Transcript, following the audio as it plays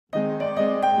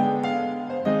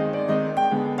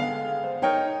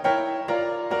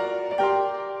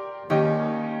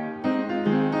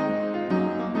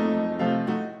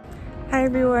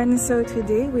everyone, so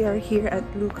today we are here at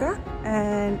Lucca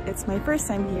and it's my first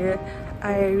time here.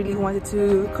 I really wanted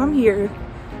to come here.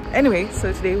 Anyway,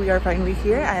 so today we are finally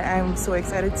here and I'm so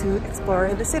excited to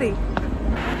explore the city.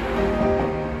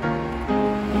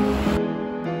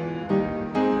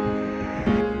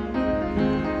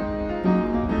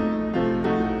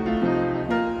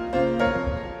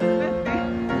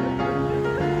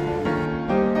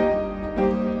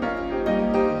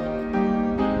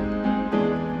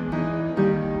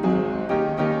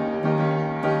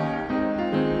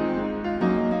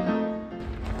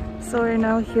 So we're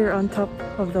now here on top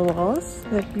of the walls.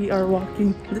 Like we are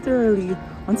walking literally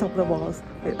on top of the walls.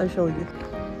 Wait, I'll show you.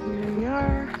 Here we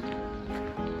are.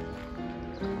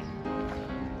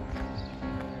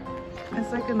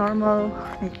 It's like a normal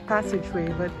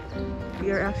passageway, but we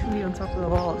are actually on top of the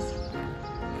walls.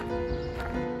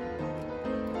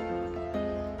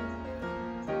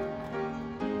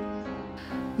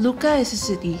 Lucca is a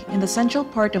city in the central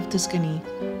part of Tuscany,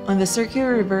 on the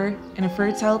circular river in a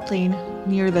fertile plain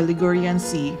near the Ligurian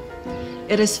Sea.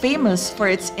 It is famous for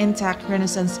its intact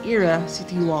Renaissance-era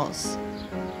city walls.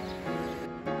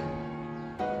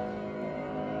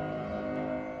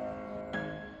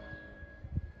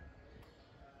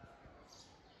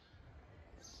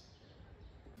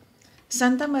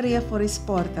 Santa Maria Fuori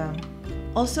Porta,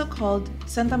 also called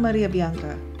Santa Maria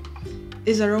Bianca,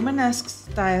 is a Romanesque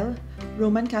style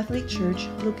Roman Catholic church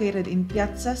located in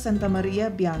Piazza Santa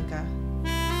Maria Bianca.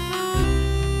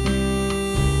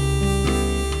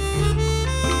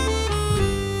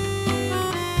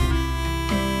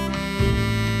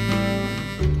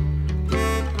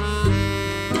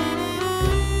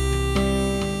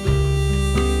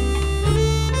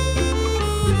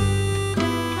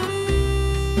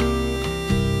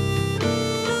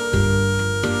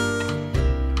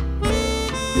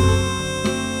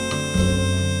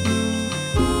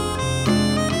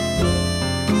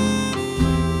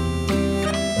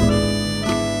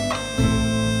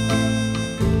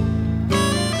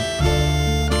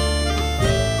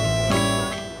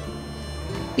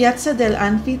 Piazza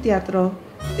dell'Anfiteatro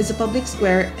is a public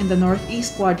square in the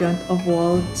northeast quadrant of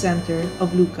walled center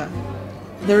of Lucca.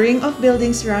 The ring of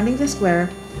buildings surrounding the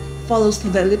square follows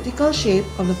the elliptical shape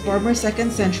of the former 2nd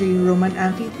century Roman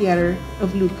amphitheater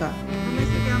of Lucca.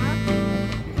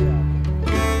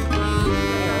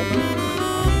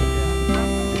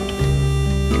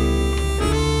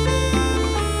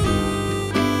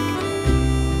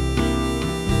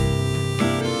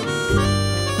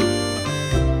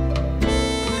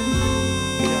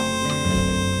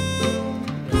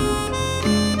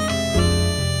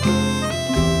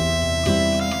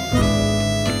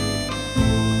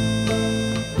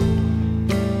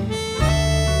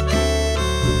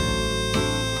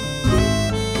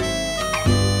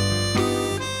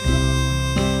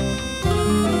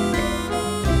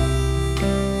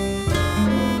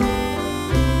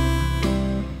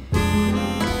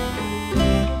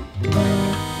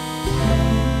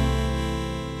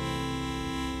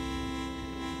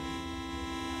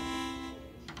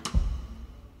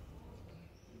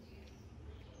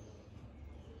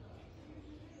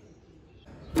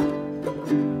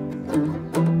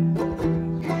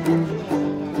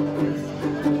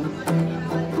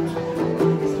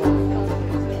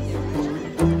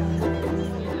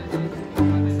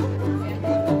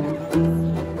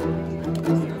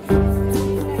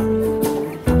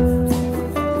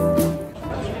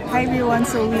 Hi everyone,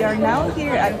 so we are now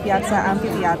here at Piazza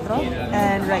Amphitheatro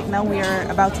and right now we are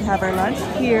about to have our lunch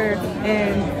here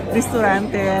in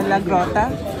Ristorante La Grotta.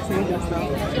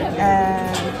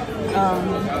 And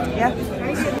yeah,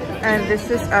 and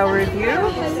this is our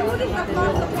view.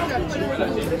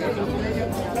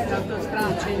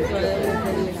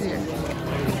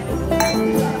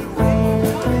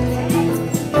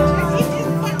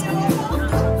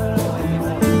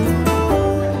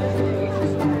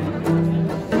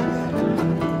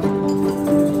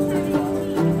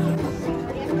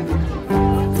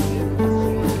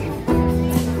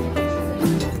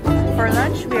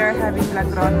 Having La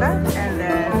Grotta and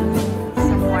then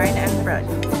some wine and bread.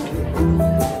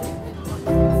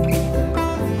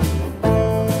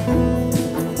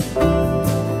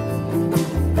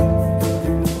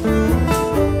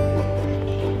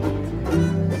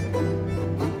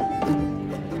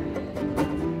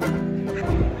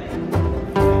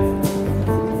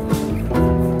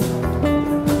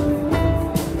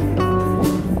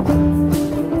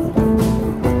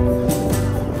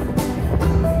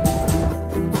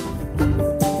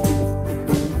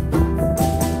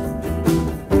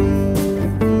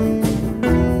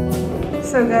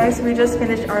 So guys, we just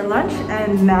finished our lunch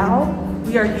and now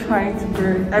we are trying to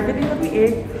burn everything that we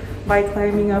ate by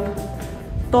climbing up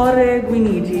Torre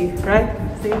Guinigi, right?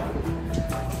 See?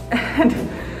 And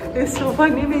it's so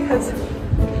funny because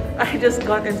I just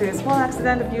got into a small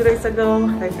accident a few days ago.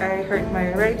 Like, I hurt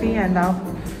my right knee and now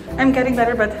I'm getting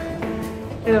better, but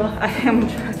you know,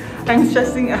 I'm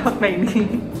stressing out my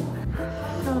knee.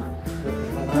 So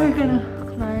we're gonna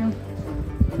climb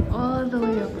all the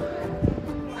way up.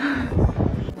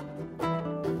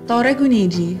 Torre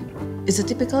Guinigi is a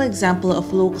typical example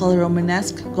of local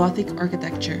Romanesque Gothic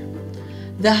architecture.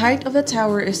 The height of the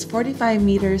tower is 45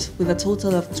 meters with a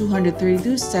total of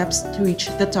 232 steps to reach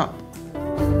the top.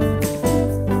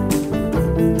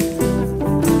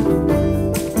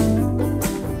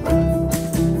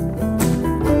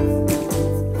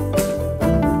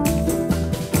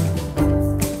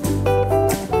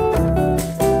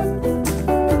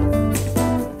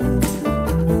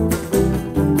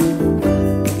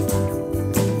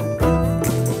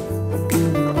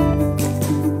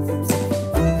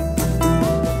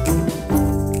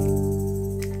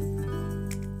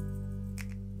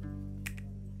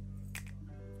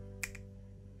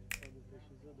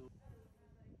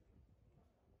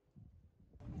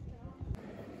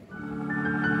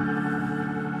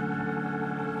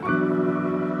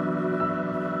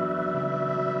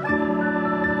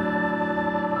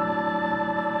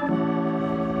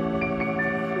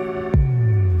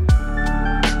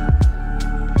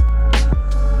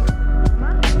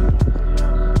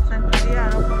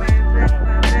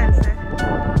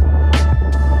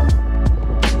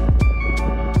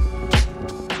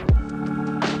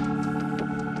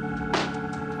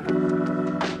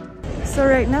 So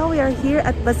right now we are here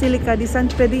at Basilica San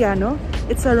Frediano.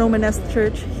 It's a Romanesque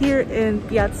church here in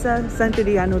Piazza San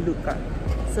Frediano, Lucca.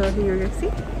 So here you see,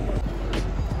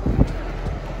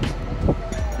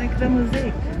 like the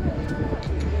mosaic.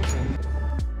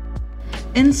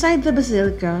 Inside the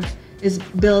basilica is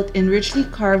built in richly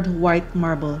carved white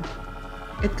marble.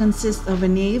 It consists of a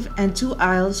nave and two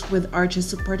aisles with arches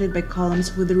supported by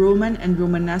columns with Roman and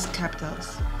Romanesque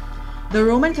capitals. The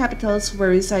Roman capitals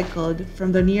were recycled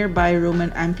from the nearby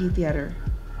Roman amphitheater.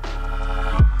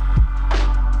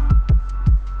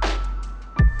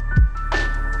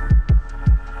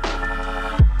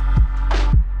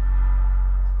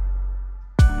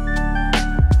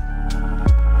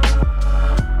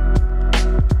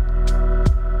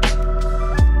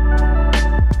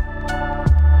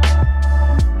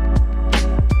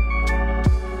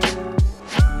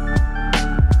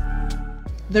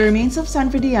 The remains of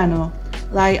San Frediano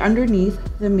lie underneath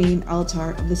the main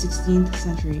altar of the 16th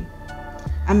century.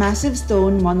 A massive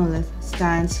stone monolith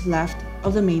stands left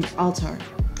of the main altar.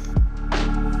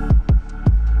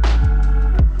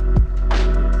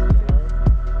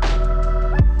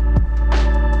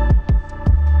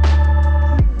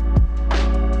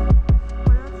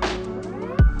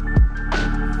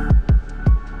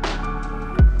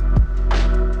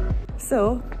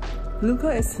 So,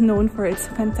 Lucca is known for its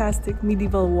fantastic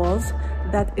medieval walls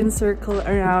that encircle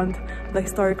around the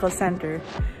historical center.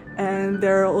 And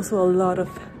there are also a lot of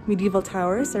medieval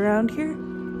towers around here.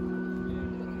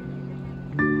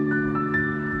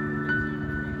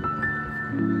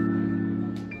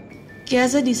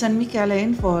 Chiesa di San Michele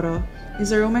al Foro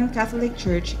is a Roman Catholic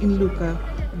church in Lucca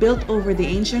built over the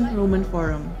ancient Roman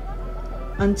Forum.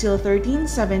 Until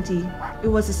 1370, it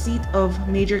was a seat of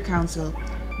major council,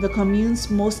 the commune's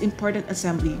most important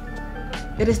assembly.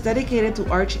 It is dedicated to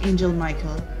Archangel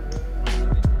Michael.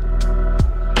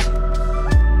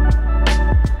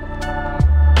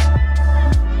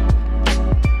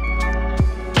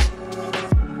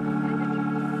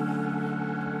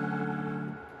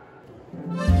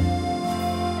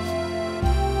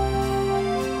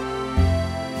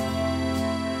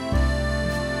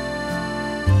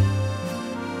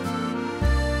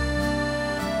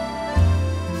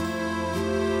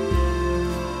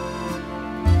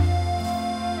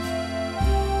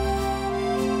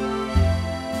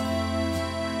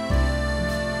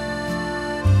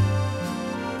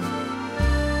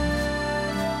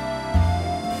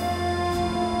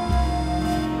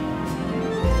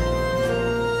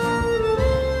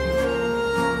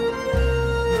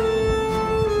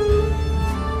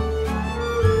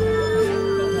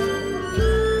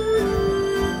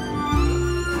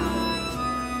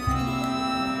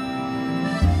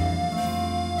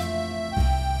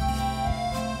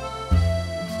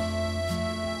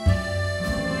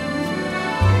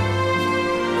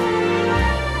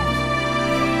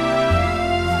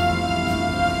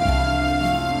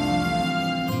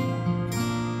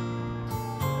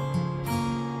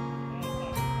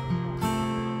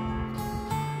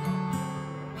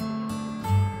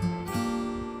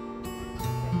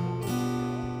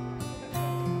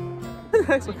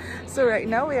 So right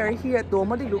now we are here at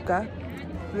Duomo di Lucca.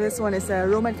 This one is a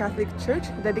Roman Catholic church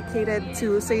dedicated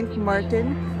to Saint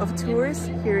Martin of Tours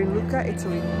here in Lucca,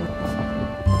 Italy.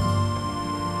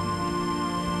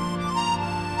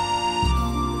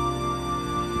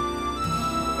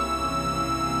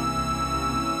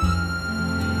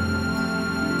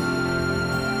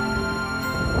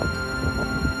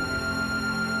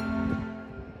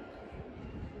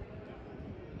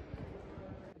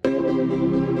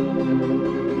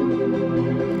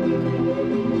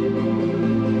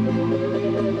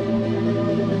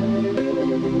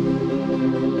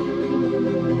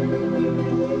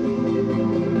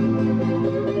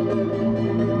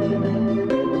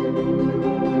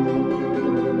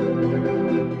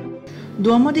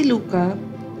 Duomo di Lucca,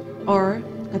 or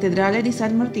Cattedrale di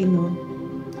San Martino,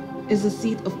 is the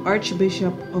seat of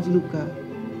Archbishop of Lucca.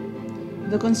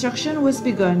 The construction was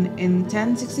begun in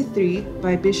 1063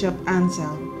 by Bishop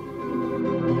Anselm.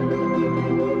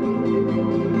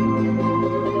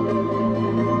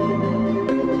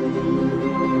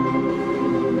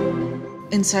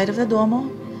 Inside of the Duomo,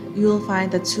 you will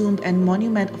find the tomb and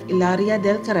monument of Ilaria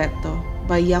del Carretto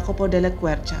by Jacopo della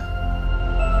Quercia.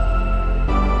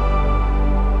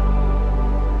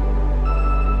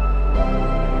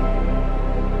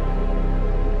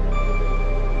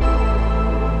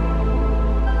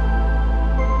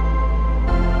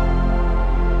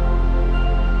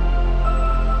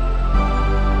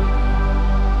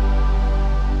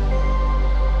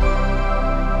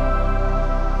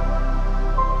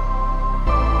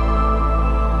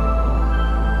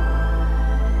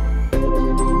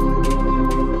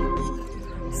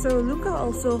 So Lucca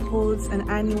also holds an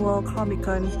annual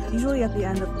Comic-Con, usually at the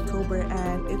end of October,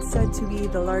 and it's said to be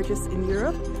the largest in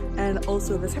Europe and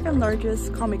also the second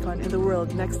largest Comic-Con in the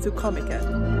world next to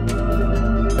Comic-Con.